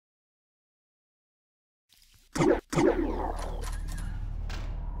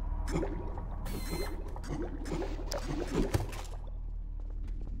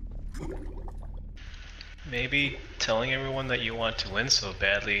Maybe telling everyone that you want to win so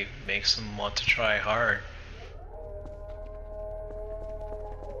badly makes them want to try hard.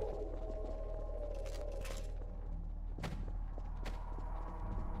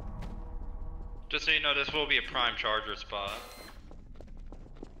 Just so you know, this will be a prime charger spot.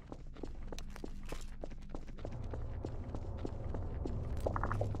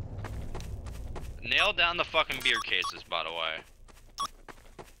 Nail down the fucking beer cases, by the way.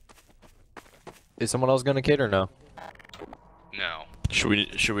 Is someone else gonna kid or no? No.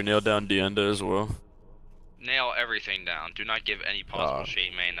 Should we nail down Deenda as well? Nail everything down. Do not give any possible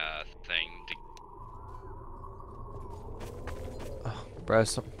shade main thing to... Bro,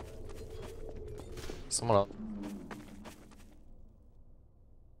 someone else.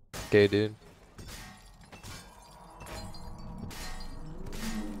 Okay, dude.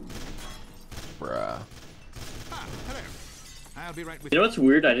 Bruh. I'll be right with You know what's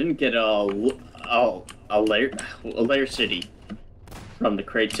weird? I didn't get a layer city from the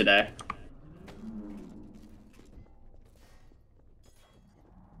crate today.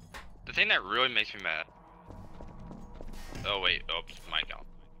 The thing that really makes me mad. Oh wait, oops, mic out.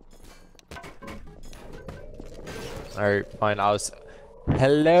 Alright, fine.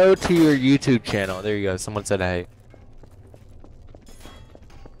 Hello to your YouTube channel. There you go. Someone said hey.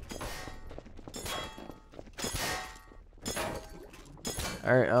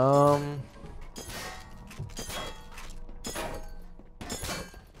 Alright,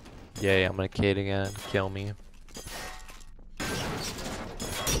 yeah, I'm gonna kid again. Kill me. If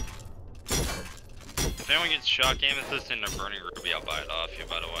anyone gets shot game assist in a burning ruby, I'll buy it off you,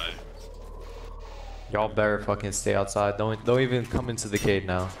 by the way. Y'all better fucking stay outside. Don't even come into the cave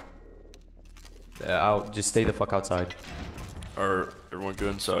now. Just stay the fuck outside. Or everyone go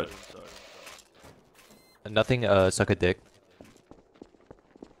inside. Nothing, suck a dick.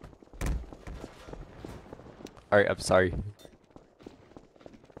 Alright, I'm sorry.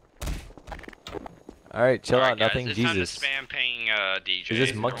 Alright, chill out, Guys, nothing, it's Jesus. time to spam paying DJ. Is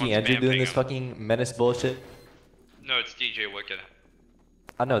this Monkey Andrew doing this fucking menace bullshit? No, it's DJ Wicked.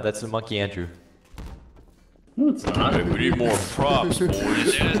 I know, that's the Monkey Andrew. No, it's not. Hey, we need more props,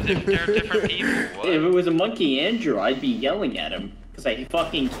 boys. They're different people. What? If it was a Monkey Andrew, I'd be yelling at him. Because I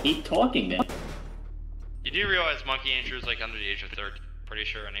fucking hate talking to him. You do realize Monkey Andrew is like under the age of 30, pretty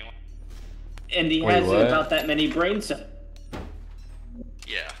sure anyway. And he Wait, has what? about that many brain cells.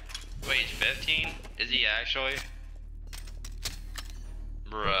 Yeah. Wait, he's 15? Is he actually?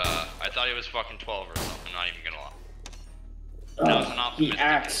 Bruh, I thought he was fucking 12 or something, I'm not even gonna lie. No, it's an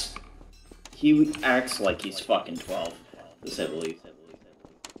optimistic. He acts like he's fucking 12, to say the least.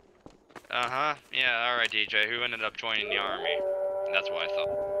 Uh-huh, yeah, alright DJ, who ended up joining the army? That's what I thought.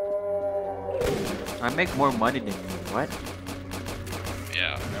 I make more money than you, what?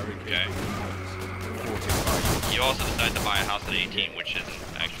 Yeah, okay. You also decided to buy a house at 18, which isn't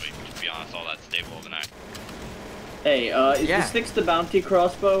actually, to be honest, all that stable of an act. Hey, is the Six the bounty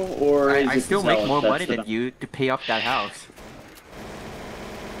crossbow, or is I it still the make Zealot more that's money the than you to pay off that house.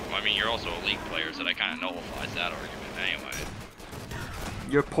 Well, I mean, you're also a league player, so that kind of nullifies that argument anyway.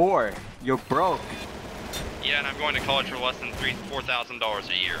 You're poor. You're broke. Yeah, and I'm going to college for less than $4,000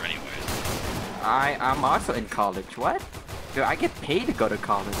 a year anyways. I'm also in college. What? Dude, I get paid to go to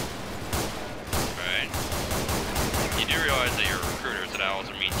college. Right. You do realize that you're a recruiter, so that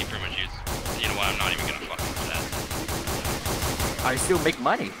also means you pretty much use... You know what, I'm not even gonna fucking do that. I still make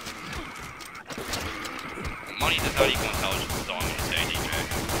money. Money does not equal intelligence, is all I'm gonna say, DJ.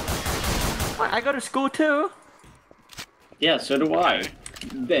 What? I go to school too. Yeah, so do I.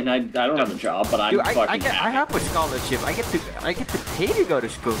 And I don't have a job, but I'm Dude, fucking I happy. have a scholarship. I get to pay to go to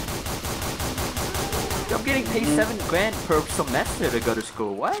school. Dude, I'm getting paid $7 grand per semester to go to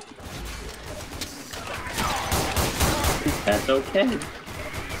school. What? That's okay.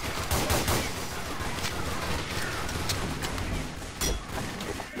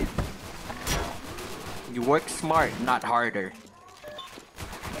 You work smart, not harder.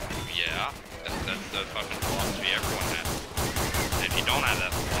 Yeah, that's the fucking philosophy everyone has. And if you don't have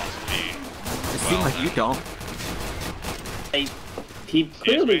that philosophy... It seems like you don't. He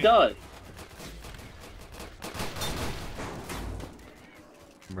clearly does.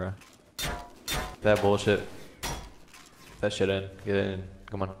 Bruh. That bullshit. That shit in. Get in.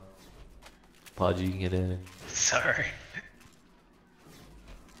 Come on. Podgy, get in. Sorry.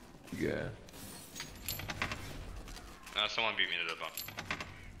 Yeah. Someone beat me to the bump.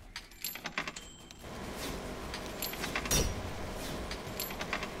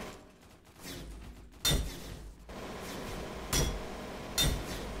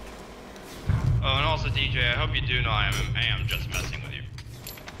 DJ, I hope you do know I am just messing with you.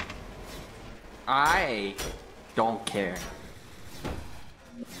 I don't care.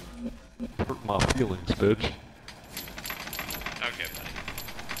 Hurt my feelings, bitch. Okay, buddy.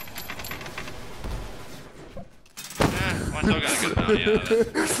 Well, I still got a good bounty out of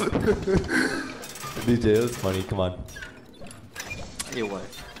it. DJ, that's funny. Come on. It was.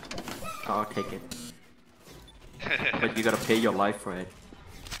 I'll take it. But you gotta pay your life for it.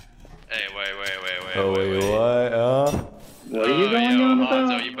 Hey, wait. Oh wait, what? What are you going yo, on Hanzo,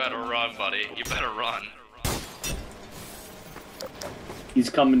 about? you better run, buddy. You better run. He's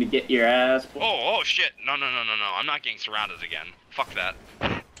coming to get your ass. Oh shit. No. I'm not getting surrounded again. Fuck that.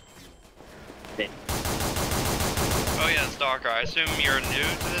 Oh yeah, Stalker, I assume you're new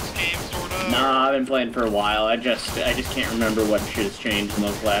to this game, sorta? Nah, I've been playing for a while. I just can't remember what shit has changed in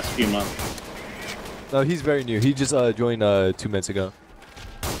those last few months. No, he's very new. He just joined 2 minutes ago.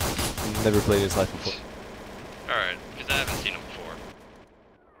 Never played his life before. Alright, because I haven't seen him before.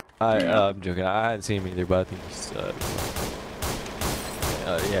 I'm joking. I hadn't seen him either, but I think he's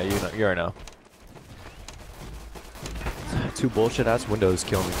yeah, you already know. 2 bullshit ass windows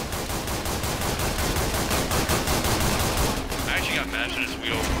kill me. I actually got mashed in this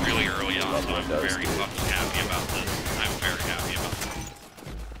wheel really early on, so I'm very fucking happy about this. I'm very happy about this.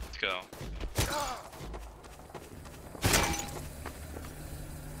 Let's go.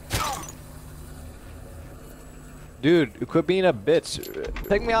 Dude, quit being a bitch.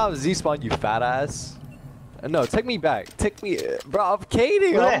 Take me out of Z-spawn, you fat ass. No, take me back. Take me, bro. I'm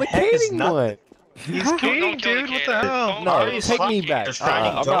cading. I'm the cading one. He's Don't kidding, kill the dude. What kid. the hell? Don't No, kill the take me kid. back. Just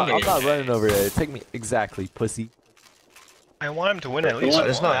I'm fucking not kill the running kid. over there. Take me exactly, pussy. I want him to win at least.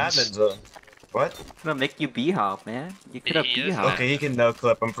 There's no once. admin zone. What? I'm gonna make you b-hop, man. You could have He is b-hop. Okay, he can no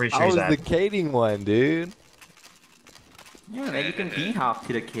clip. I'm pretty sure I he's was the admin. cading one, dude. Yeah, man, you can b-hop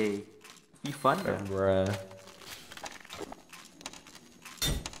to the K. Be fun, though. Bruh.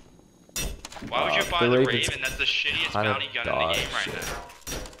 Why would you buy the the Raven's Raven? That's the shittiest kind of bounty gun in the dog game right shit. now.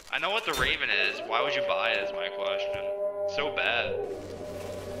 I know what the Raven is. Why would you buy it is my question. So bad.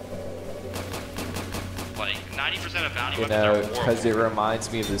 Like, 90% of bounty You weapons are know, horrible. because it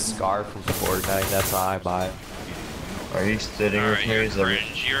reminds me of the scar from Fortnite. That's why I buy it. Are you sitting with Alright, me? you're Is that-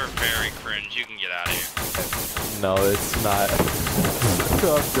 cringe. You're very cringe. You can get out of here. No, it's not. I'm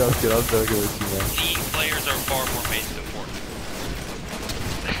joking with you, man. Team players are far more basic than Fortnite.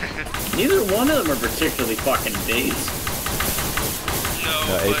 Neither one of them are particularly fucking based. No, No,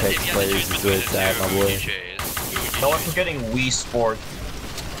 but Apex if you had to players choose is between where the it's at, two, my who would boy. you chase? Who would you No, I'm choose? forgetting Wii Sport.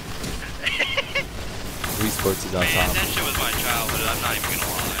 Wii Sports is on Man, top. that shit was my childhood. I'm not even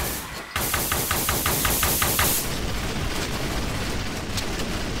gonna lie.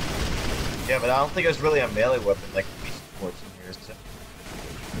 Yeah, but I don't think it was really a melee weapon like Wii Sports in here. So.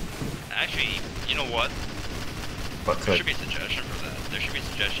 Actually, you know what? But There could. should be a suggestion for that. There should be a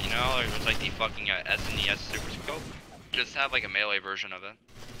suggestion. You know, it's like the fucking SNES Super Scope. Just have like a melee version of it.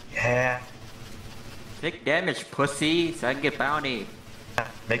 Yeah. Take damage, pussy, so I can get bounty.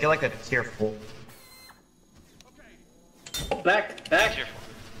 Make it like a tier 4. Back. Cheer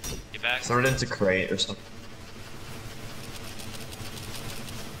for it. Get back. Throw it into crate or something.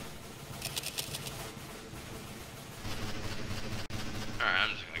 Alright, I'm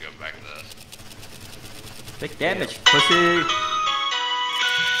just gonna go back to this. Take damage, pussy.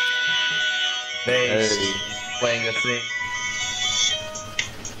 Base. Hey. He's playing a thing.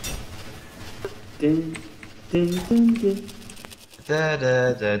 Dun, dun, dun, dun. Da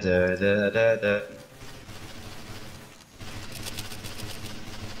da da da da da da.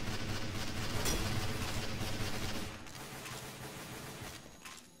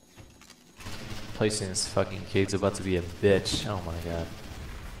 Placing this fucking kid's about to be a bitch. Oh my god.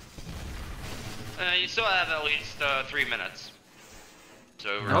 You still have at least 3 minutes.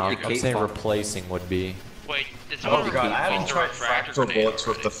 So No, Nope, I'm, you I'm can't saying fall. replacing would be. wait, did someone Oh god, I haven't throw a tried fracture fractal grenade bullets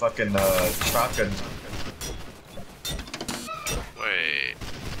with already? the fucking shotgun. Wait.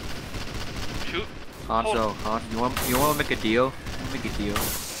 Who? Hanzo, Hanzo, you want to make a deal? Make a deal.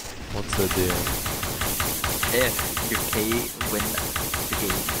 What's the deal? If your K win the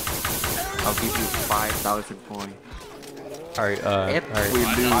game, I'll give you 5,000 points. Alright, If alright. we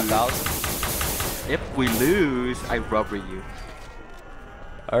lose. 5,000? If we lose, I rubber you.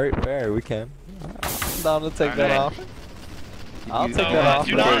 Alright, fair, we can. I'm down to take that Alright. off. I'll You take know that what? off.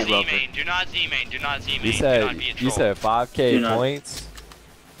 Do Rubber. not Z-main, do not Z-main, do not Z-main, You do not be a said troll. you said 5k Do not. points.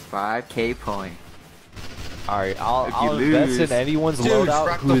 5k point. Alright, If you I'll invest lose- in anyone's Dude, loadout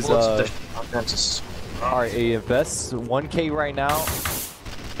fractal who's bullets with the shotguns is alright, invest 1k right now,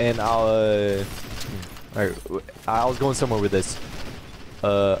 and I'll alright, I was going somewhere with this.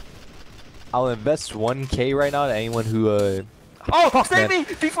 I'll invest 1K right now to anyone who Oh, save man. me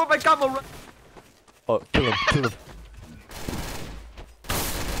before my combo run. Oh, kill him, kill him.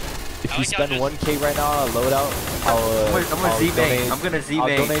 If you spend 1K right now on a loadout, I'm gonna I'll Z-bait. donate. I'm gonna Z-bait.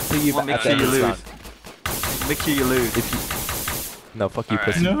 I'll donate to you Well, make at sure the you end of this lose. round. Make sure you lose. If you... No, fuck you,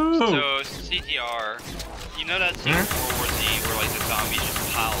 Alright. pussy. So CTR, you know that scene in World War Z where like the zombies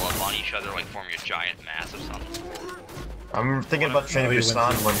just pile up on each other, like forming a giant mass of something? I'm thinking about Train to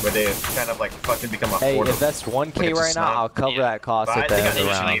Busan one where they kind of like fucking become a Hey, horde of- invest 1K like it's a right now, snap. I'll cover Yeah. that cost But at I the think end I of the need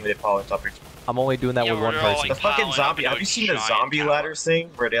to round. leave it at Power Topics. I'm only doing that Yeah, with where one they're all, person. The like, fucking piling up zombie. into Have a you seen the giant zombie tower. ladders thing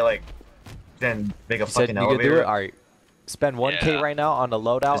where they like then make a You said fucking you could do it? elevator? Alright. Spend 1K Yeah. right now on the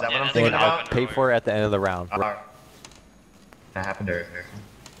loadout, Is that what I'm Yeah, thinking and I'll about? pay for it at the end of the round. That happened earlier.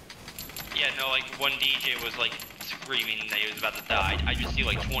 Yeah, no, like one DJ was like screaming that he was about to die. I just see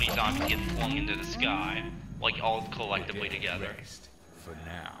like 20 zombies get flung into the sky, like all collectively together.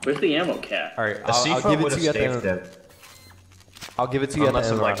 Where's the ammo cat? Alright, The I'll C4 give it would to have you at the staved end. them. I'll give it to you at the Unless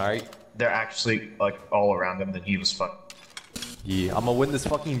end of the I'm round, like, alright? they're actually like all around him, then he was fucked. Yeah, I'm gonna win this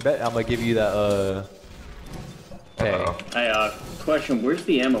fucking bet. I'm gonna give you that, Okay. Uh-oh. Hey, question, where's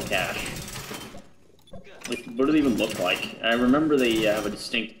the ammo cache? Like, what do they even look like? I remember they have a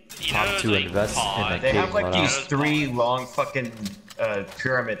distinct... You Time know, to like, invest in pod. it. They have like Wow. these three long fucking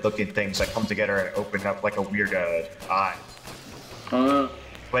pyramid-looking things that come together and open up like a weird eye.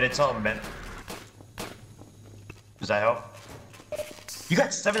 But it's all meant. Does that help? You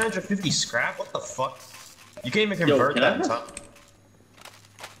got 750 scrap? What the fuck? You can't even Yo, convert can I that in have- time.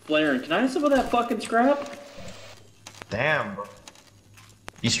 Flaren, can I have some of that fucking scrap? Damn, bro.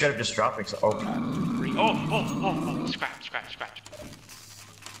 You straight up just dropping so. Oh, Oh, scratch.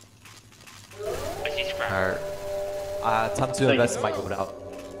 I see scratch. Alright. Time to Thank invest you. in my loadout.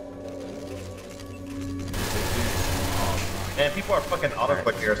 man, people are fucking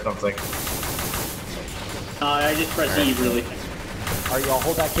auto-clicking or something. I just press E really. Alright, y'all,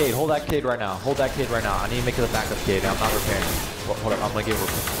 hold that cade. Hold that cade right now. Hold that cade right now. I need to make it a backup cade. I'm not repairing. Well, hold up. I'm gonna get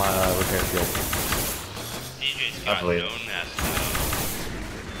my repair field. DJ's I got believe no it. nest.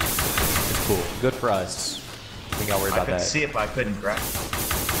 It's cool. Good for us. We gotta worry I about could that. see if I couldn't grab.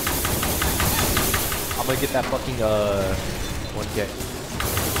 I'm gonna get that fucking 1K.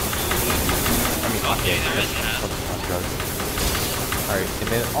 I mean, Okay, 1K. there is nest. Alright, and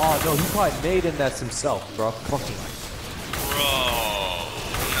then oh no, he probably made in nest himself, bro. Fucking Bro,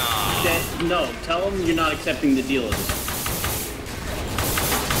 nah. No, tell them you're not accepting the deal.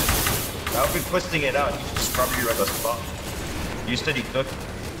 I've been twisting it out. You just scrub you at the spot. You said he took.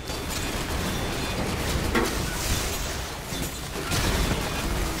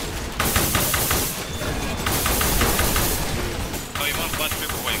 Oh, you want Blood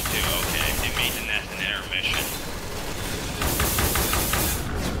Trooper Wave too? Okay, they made the nest in intermission.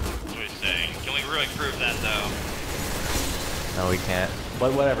 That's what he's saying. Can we really prove that though? no, we can't.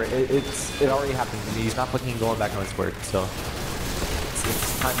 But whatever. It already happened to me. He's not fucking going back on his word, so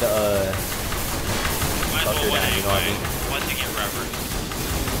it's kind of Might as Fuck well your win dad, you know what I anyway. mean? Once you get rubber.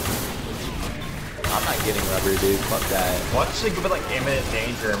 I'm not getting rubber, dude. Fuck that. Watch the give it like imminent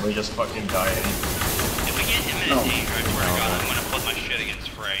danger and we just fucking die. If we get him in No. danger, I swear to God, I'm gonna put my shit against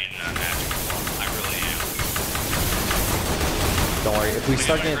Frey and Magic Ball. I really am. Don't worry. If we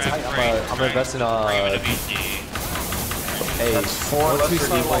start getting tight, I'm gonna invest in Hey, That's four once we lesser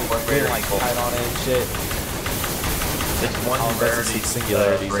start evil, like one getting greater like evil. tight on it and shit, It's one I'll invest in rarity some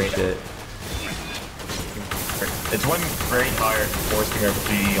singularities and grade. shit. It's one grade higher than forcing over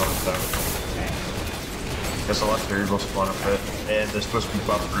PE on its own. Because the lesser evil spawn up it, and they're supposed to be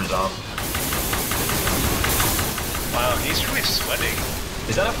buffed for zombies. Wow, he's really sweating.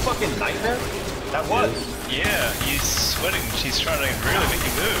 Is that a fucking nightmare? That was. Yeah, he's sweating. She's trying to really make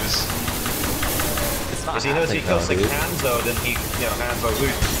you lose. It's not Because he knows he happening kills like though, dude. Hanzo, then he, Hanzo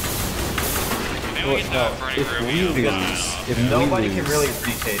loses. Maybe Well, we can no, do it for any if we Rubio. lose, if we Nobody lose, can really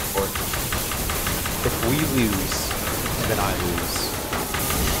retake for it. if we lose, then I lose.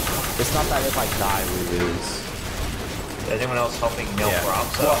 It's not that if I die, we lose. Is anyone else helping Neil Yeah.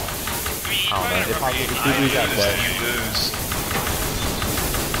 props Well, up? I don't know. If we lose that bet, You lose.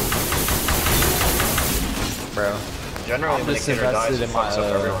 bro. Generally, I'm when just the killer dies, invested it in my, fucks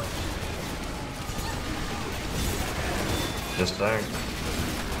up everyone. Just saying.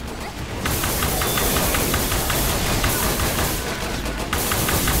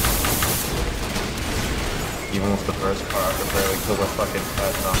 Even with the first car, I could barely kill the fucking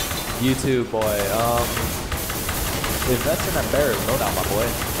pet now. YouTube boy, invest in a better loadout, my boy.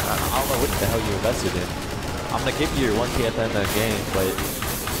 I don't know what the hell you invested in. I'm gonna give you your 1K at the end of the game, but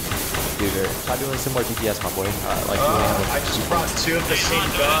dude, try doing some more DPS, my boy. Like you I just brought two of the same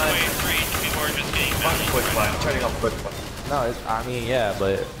gun. or just getting Fuck bounty quick right fire. now? I'm turning off quick fire. No, I mean, yeah,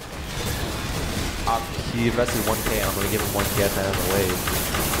 but he invested 1K and I'm gonna give him 1K at the end of the wave.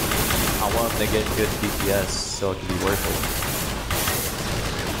 I want him to get good DPS so it can be worth it.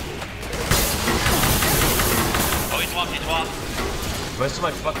 Oh, he's swapped, he's swapped. Most of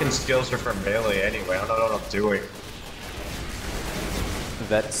my fucking skills are for melee anyway. I don't know what I'm doing.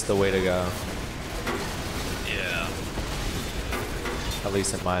 That's the way to go, Yeah. at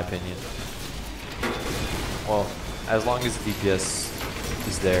least in my opinion. Well, as long as the DPS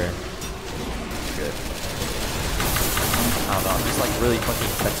is there, good. I don't know, I'm just like really fucking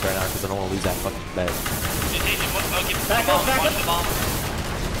tense right now because I don't want to lose that fucking bet. Back up, back up. The bomb.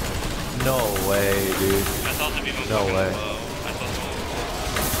 No way, dude. I saw some people No fucking way. low. I saw some.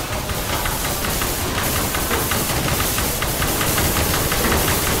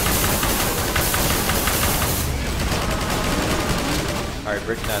 Alright,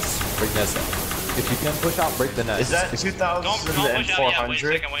 break nest, break nest. If you can push out, break the nest. Is that Don't push out yet. Wait a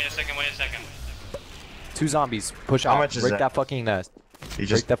 2,400? second. 2 zombies, push How out, much is break that? that fucking nest. You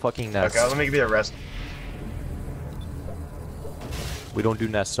Break that fucking nest. Okay, let me give you a rest. We don't do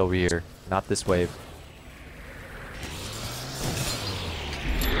nests over here. Not this wave.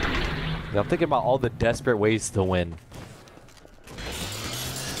 Yeah, I'm thinking about all the desperate ways to win.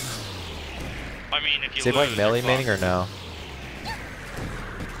 I mean, if you Is it lose, like melee you're manning or fucked. no?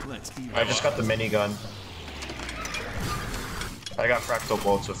 I just got the minigun. I got fractal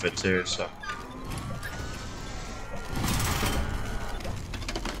bolts with it too, so.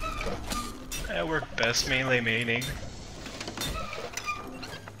 I work best melee maining.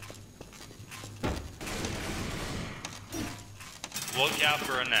 Look out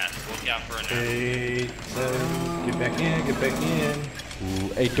for a nest. Look out for a nest. Hey, get back in, get back in. Ooh,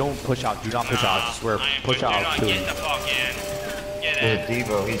 hey, don't push out. Do not push out. I swear, I am push do out not too. get the fuck in. Get The in.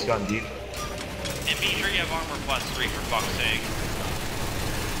 Devo, he's gone deep. And be sure you have armor +3 for fuck's sake.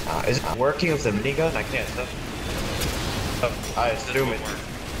 Is it working with the minigun? I can't tell. I This assume will it. work.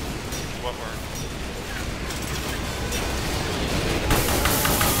 This will work.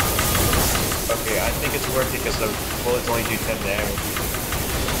 Okay, I think it's working because the bullets only do 10 damage.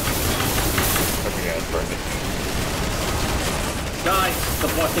 Okay, yeah, it's perfect. Guys, the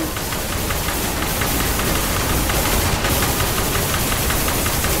fucking...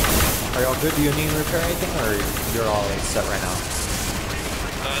 Are y'all good? Do you need to repair anything, or you're all set right now?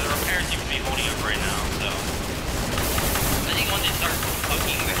 The repairs seem to be holding up right now, so... I think once they start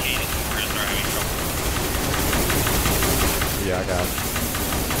fucking the cadence, we're gonna start having trouble. Yeah, I got it.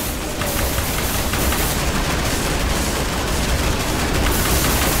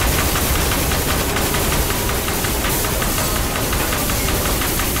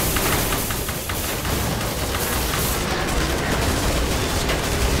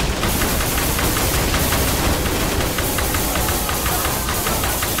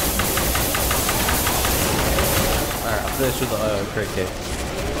 Alright, I'm finished with the crate cake.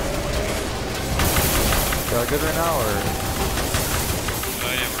 Y'all good right now, or? Oh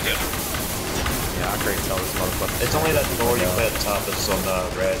yeah, we're good. Yeah, I crate tell this motherfucker. It's only that door you put at the top that's on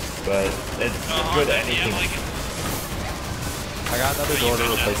red, but it's good at anything. I got another door to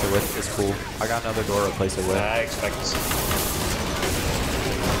replace it with. It's cool. I got another door to replace it with. I expect this.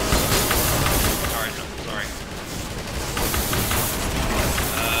 Sorry. Do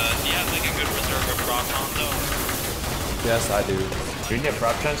you have like a good reserve of Procons though? Yes, I do. Do you need a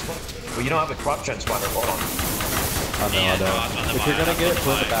prop transponder? Well, you don't have a prop transponder. Hold on. I know, Yeah, I no, don't. I was about to If you're buy it. gonna get it, I was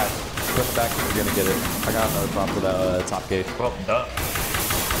put it in about the to back. Put it in the back if you're gonna get it. I got another prop for that top gate. Well, duh.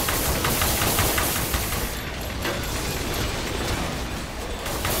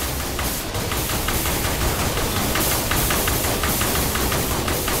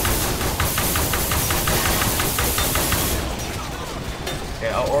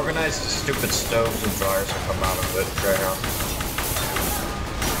 Yeah, I'll organize the stupid stoves and dryers that come out of it right now.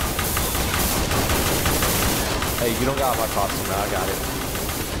 Hey, you don't got my costume now. I got it.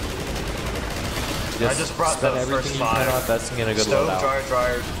 I just brought spend the everything first you can 5. on investing in a good Stove, loadout.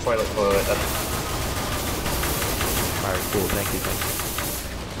 dryer, toilet. Alright, cool. Thank you.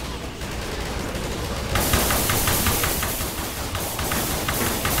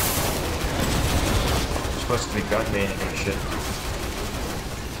 You're supposed to be gun maining and shit.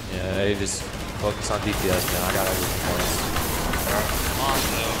 Yeah, hey, just focus on DPS, man. I got everything for us.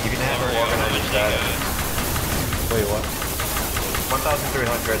 You can have her organize that. Wait, what?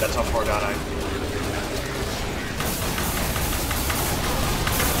 1,300, that's how far down I am.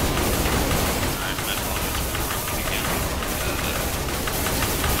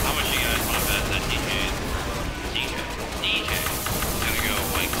 How much you guys want to bet that DJ is gonna go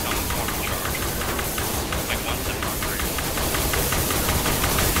like some form of charge?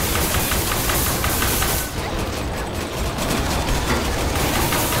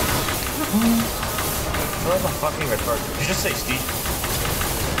 feel like I'm fucking retarded. Did you just say Steve?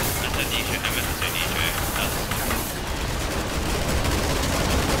 I said DJ. I meant to say DJ.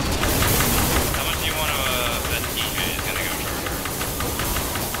 How much do you want to bet DJ is gonna go charger?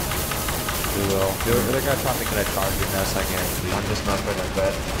 We will. They're gonna try making a charger in a second. I'm just not gonna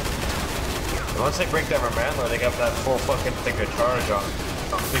bet. Once they break that Romano, they got that full fucking thing to charge on.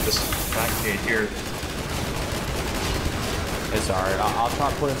 I'll leave this package here. It's alright. I'll try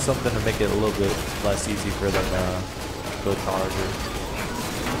putting something to make it a little bit less easy for them to go charger.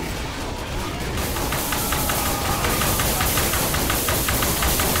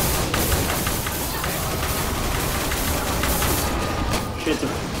 Shit's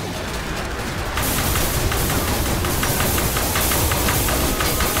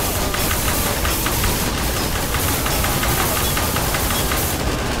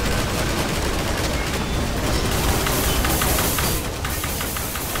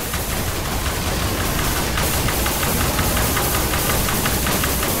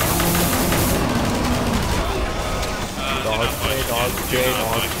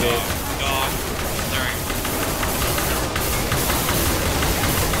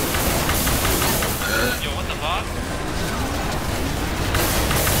Yo, what the fuck?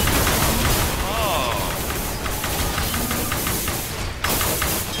 Oh.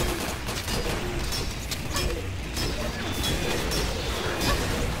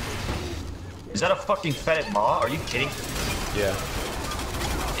 Is that a fucking fetid maw? Are you kidding? Yeah.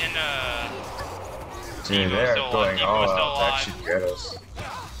 See, they're going all out to actually get us.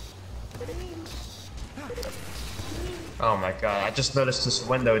 Oh my god, I just noticed this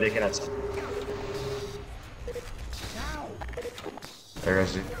window they can attack. There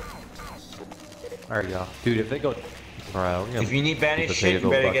is it. There you go. Dude, if they go... Alright, we're gonna... If you need bandage shit, you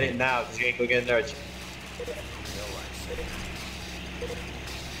better get it now. Jake, go get in there.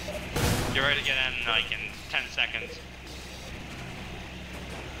 You're ready to get in like in 10 seconds.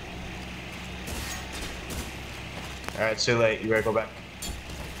 Alright, it's too late. You ready to go back?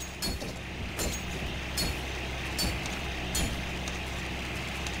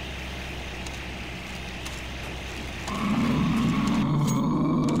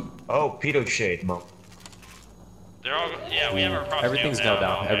 Oh, pedo shade, mo. They're all, yeah, we have our props. Everything's nailed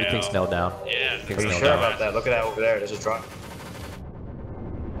down. Everything's nailed down. Yeah. Are you sure about that? Look at that over there. There's a drop.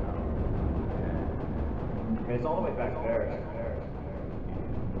 It's all the way back there.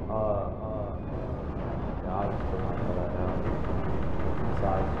 Yeah, I just forgot about that now.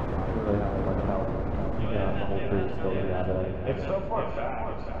 Besides, I really have to let out. Yeah, the whole crew still together. It's so far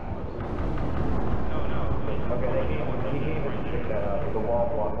back. No. Okay, he can't even pick that up. The wall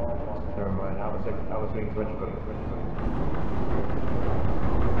block. Never mind. I was being switched.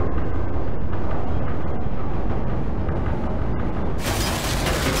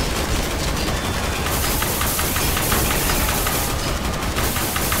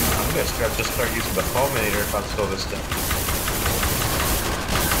 I'm gonna just start using the fulminator if I'm still this thing.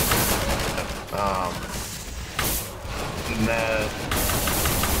 Nah.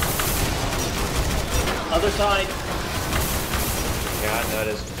 other side. Yeah, I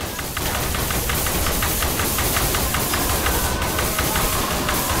noticed.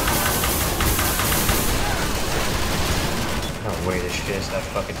 Oh wait, this shit is that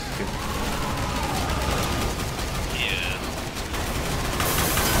fucking stupid. Yeah.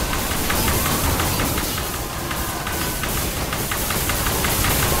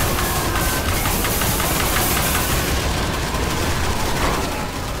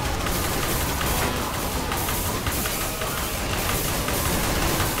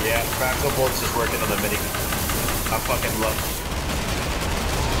 Yeah, Fractal Bolts is working on the mini. I fucking love it.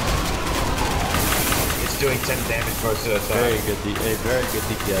 It's doing 10 damage most of the time. Very good, very good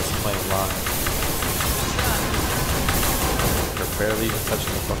DPS. You might lie. They're barely even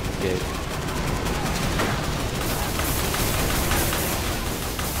touching the fucking gate.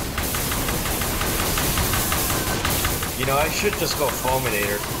 You know, I should just go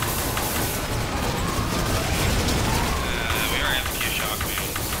Fulminator. We already have a few shock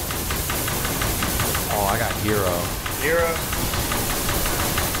moves. Oh, I got Hero. Hero.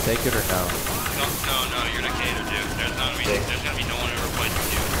 Take it or no? No, you're the cater, dude. There's gonna be no one to replace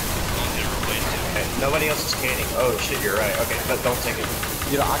you. No one's gonna replace you. Okay, nobody else is canning. Oh shit, you're right. Okay, but don't take it.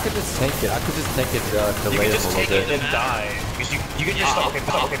 You know, I could just tank it. I could just tank it You delay can it just a take little it bit. and die. Because you can just okay,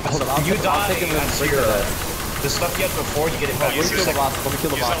 Hold on, you I'll die. take him and That's break your that. the stuff you had before. You get it back. Let me kill the boss. Let me kill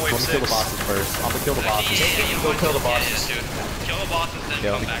the He's on bosses. wave Let me kill the 6. bosses first. I'm gonna kill the bosses. Take it and go kill the bosses. Yeah, dude. Kill the bosses, then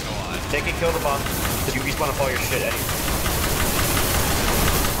Yeah, come back alive. Take it, kill the boss. Because you respawn up all your shit anyway.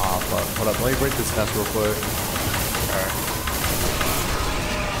 Oh fuck. Hold up. Let me break this nest real quick. Alright.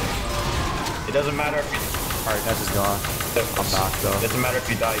 It doesn't matter if you Alright, that's just gone. I'm knocked though. Doesn't matter if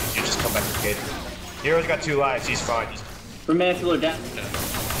you die, you just come back to Kate. Hero's got 2 lives, he's fine. Remember, do not let him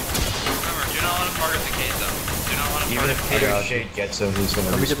target the case though. Do not let him Even if target Kater's shade gets him, he's gonna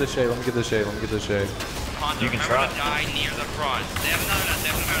Let me get the shade, let me get the shade, let me get the shade. Hanzo, You can remember try. to die near the front. They have another nest, they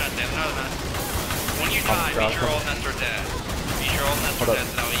have another nest, they have another nest. When you die, be sure all nests are dead. Be sure all nests are dead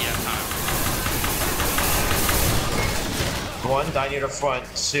so that way you have time. 1, die near the front.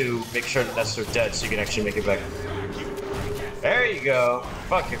 2, make sure the nests are dead so you can actually make it back. There you go.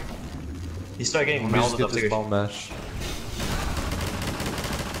 Fuck him. He started getting Let me just melded get up this to bone mesh.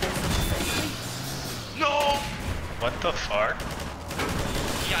 No! What the fuck?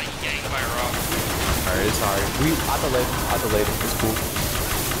 He got yanked by a rock. Alright, it's alright. I delayed him, it's cool.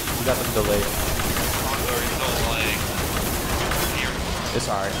 We got them delayed. Hanzo, he's still like... Here. It's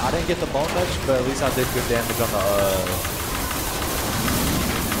alright. I didn't get the bone mesh, but at least I did good damage on the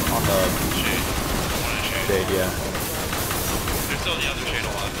Shade. shade, yeah. There's still the other shade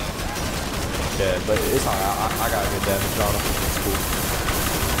alive though. Yeah, but it's alright. I got good damage on him. It's cool.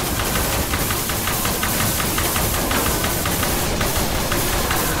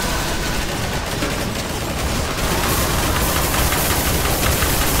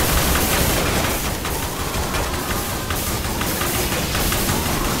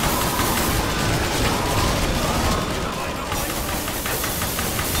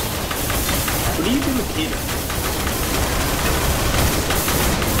 What do you do with Peter?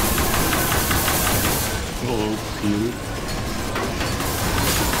 Hello, Peter.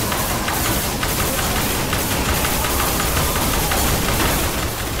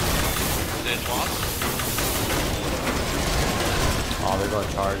 They swap? Oh, they're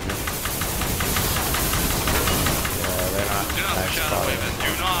gonna charge him. Yeah, they're not. Do not push out of the way, man.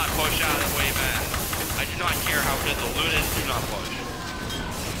 Do not push out of the way, man. I do not care how good the loot is, do not push.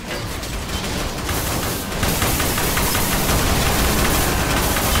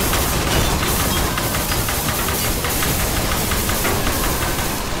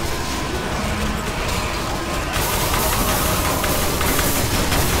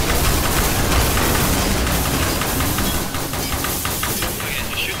 Okay,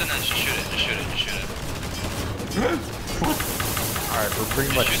 just shoot the nest, just shoot it, just shoot it, just shoot it. Alright, we're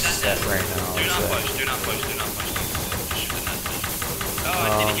pretty much Shoot that set nest. right now. Do not so. push, do not push, do not push. Just shoot the nest. Oh, I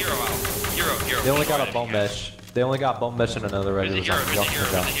see the hero out. Hero. They only got Destroy a it bone if you can. mesh. They only got bone mesh and another Who's regular the hero? zombie. Who's the Y'all hero? can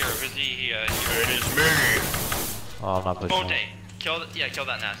Who's go. the hero? Who's the hero? It is me. Oh, I'm not pushing. Ponte. Kill that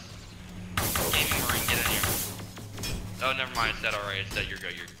nest. Gaming Marine, get in here. Oh, never mind. It's dead already. It's dead. You're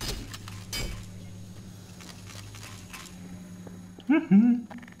good. You're good.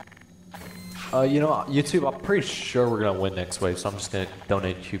 You know, YouTube, I'm pretty sure we're gonna win next wave, so I'm just gonna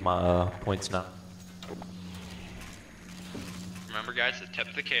donate you my points now. Remember, guys, to tip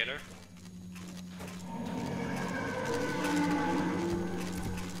the cater.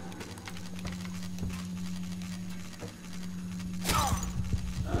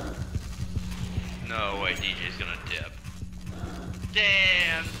 No way DJ's gonna dip.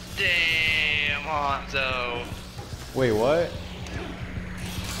 Damn, Hanzo. Wait, what?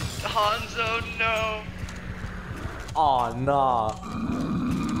 Hanzo, no. Oh, nah.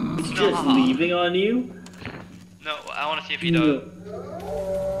 It's just leaving on you? No, I wanna see if he does. I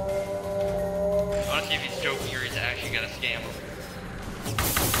wanna see if he's joking or he's actually gonna scam him.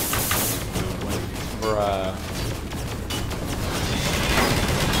 Bruh.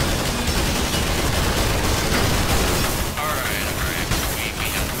 Alright. We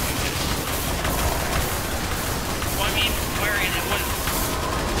have to win this. Well, I mean, where is it? What?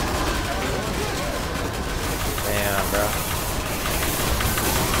 Damn, bro.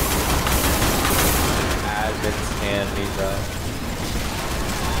 Admins can me, bro.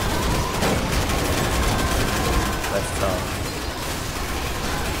 That's tough.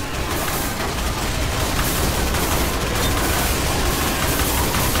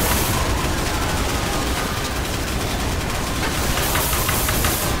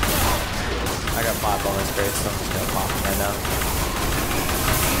 I got 5 bonus grades, so I'm just gonna pop them right now.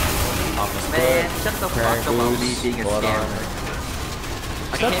 Man, shut the fuck up about me being a scammer.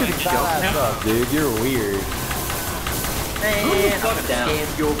 I Shut can't your be fat ass joking. up, dude. You're weird. Man, I'm gonna down.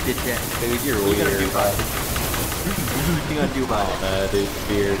 scam your bitch ass. Dude, you're What you gonna weird, do bro. about it? What you gonna do about it? Nah, dude,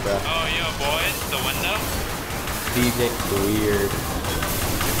 weird, bro. Oh, yo, boys, the window? DJ weird.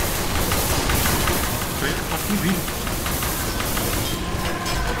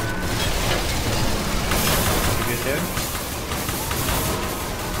 You good there?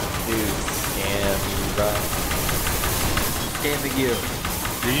 Dude, scam me, bro. Scamming you.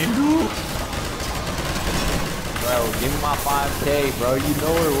 Bro, give me my 5K, bro. You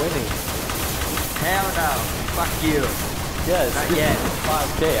know we're winning. Hell no. Fuck you. Yes, Not give yet. me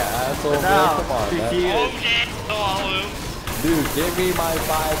 5K, asshole. No, Man, come on, man. refuse. Oh shit! Solo. Dude, give me my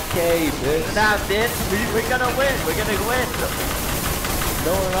 5K, bitch. Nah, bitch. We're gonna win. We're gonna win.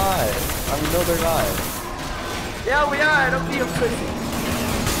 No, we're not. I mean, no, they're not. Yeah, we are. Don't be a pussy.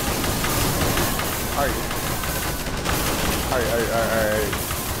 Alright.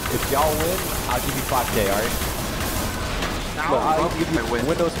 If y'all win, I'll give you 5K, alright? No, Look, I'll give you I win.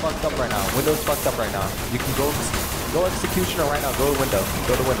 Windows fucked up right now. Windows fucked up right now. You can go executioner right now. Go to window.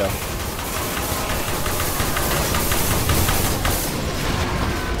 Go to window.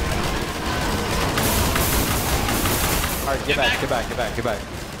 Alright, get back.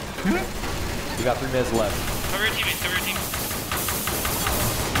 You got 3 minutes left. Cover your teammates, cover your team.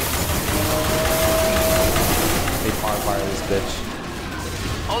 They fire this bitch.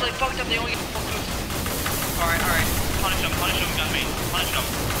 Oh, they fucked up, they only get full boost. Alright. Punish them, gun main. Punish them.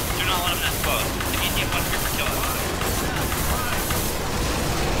 Do not let them net explode. If you see a bunch of creeper, kill it.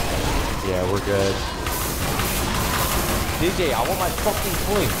 Yeah, we're good. DJ, I want my fucking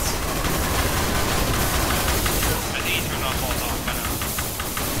points. I think he turned off all talk by now.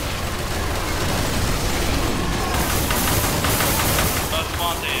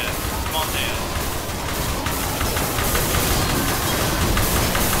 Monte is.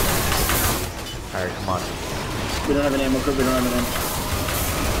 Alright, come on. We don't have an ammo clip, we don't have an ammo.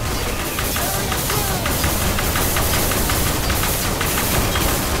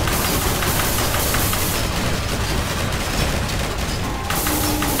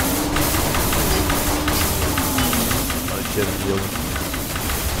 Oh shit, I'm healing.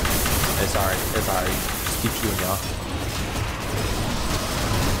 It's alright. Just keep shooting, y'all.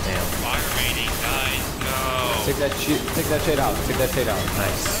 Damn. Fire rating, guys, no. Take that shit out.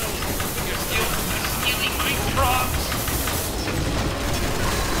 Nice. You're stealing my trucks.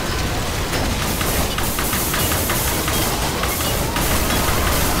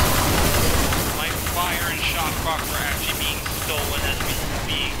 My fire and shock rocks are actually being stolen as we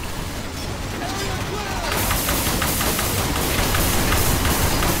speak.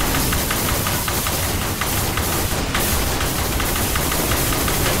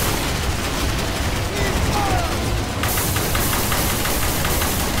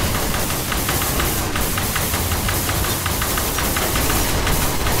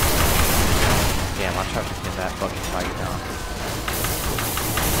 Damn, I tried to pin that fucking fight down.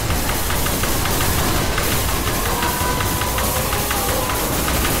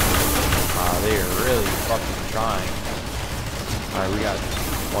 They are really fucking trying. Alright, we got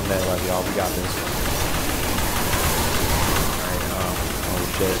 1 minute left, y'all. We got this. Alright, oh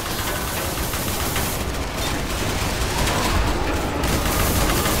shit.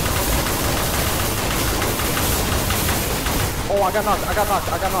 Oh, I got knocked.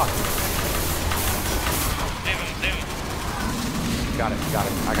 Save him. Got it.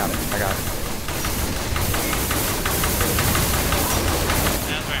 I got it.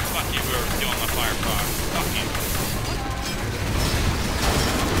 That's right, fuck you, whoever's stealing my fire car. Fuck you.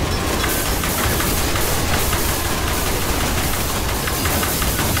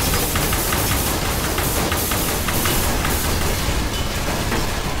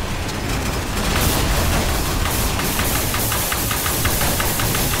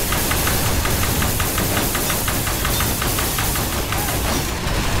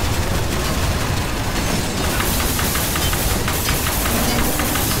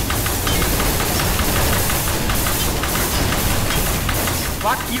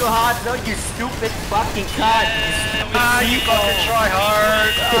 Fuck you, Hanzo, you stupid fucking cunt. You fucking try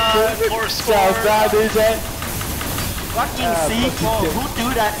hard. Poor Sounds sport. bad, DJ. Fucking C-foam. Who do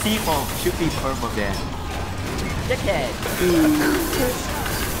that C-foam? Should be perma then. Dickhead.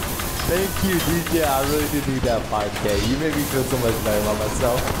 Thank you, DJ. I really did need that 5K. You made me feel so much better about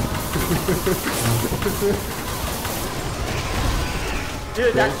myself.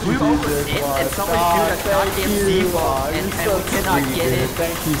 Dude, that we almost hit and someone do that goddamn C-foam and we cannot get it.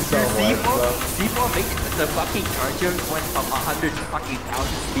 Thank you so much, bro. C-foam makes the fucking charger went from 100 fucking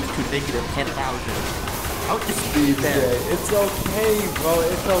thousand speed to negative 10,000. How just speed DJ, there? it's okay, bro.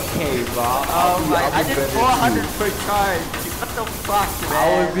 It's okay, bro. Oh my, I did 400 too. per charge. What the fuck, man?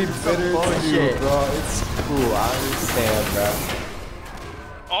 I would be Some bitter too, bullshit. bro. It's cool. I understand, bro.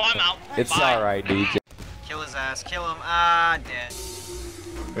 Oh, I'm out. It's Bye. alright, DJ. Kill his ass, kill him. Ah, dead.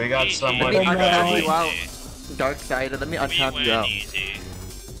 We got someone. Let me untap Easy. you out. Dark side, let me untap you out. Easy.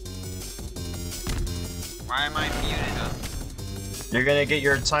 Why am I muted up? You're gonna get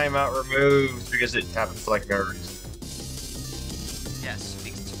your timeout removed because it happened for like no reason. Yes.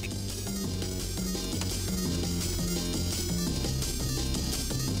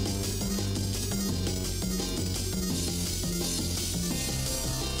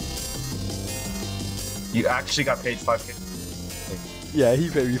 You actually got paid 5K. Yeah, he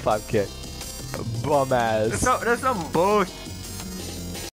paid me 5K. Bum ass. That's some bullshit.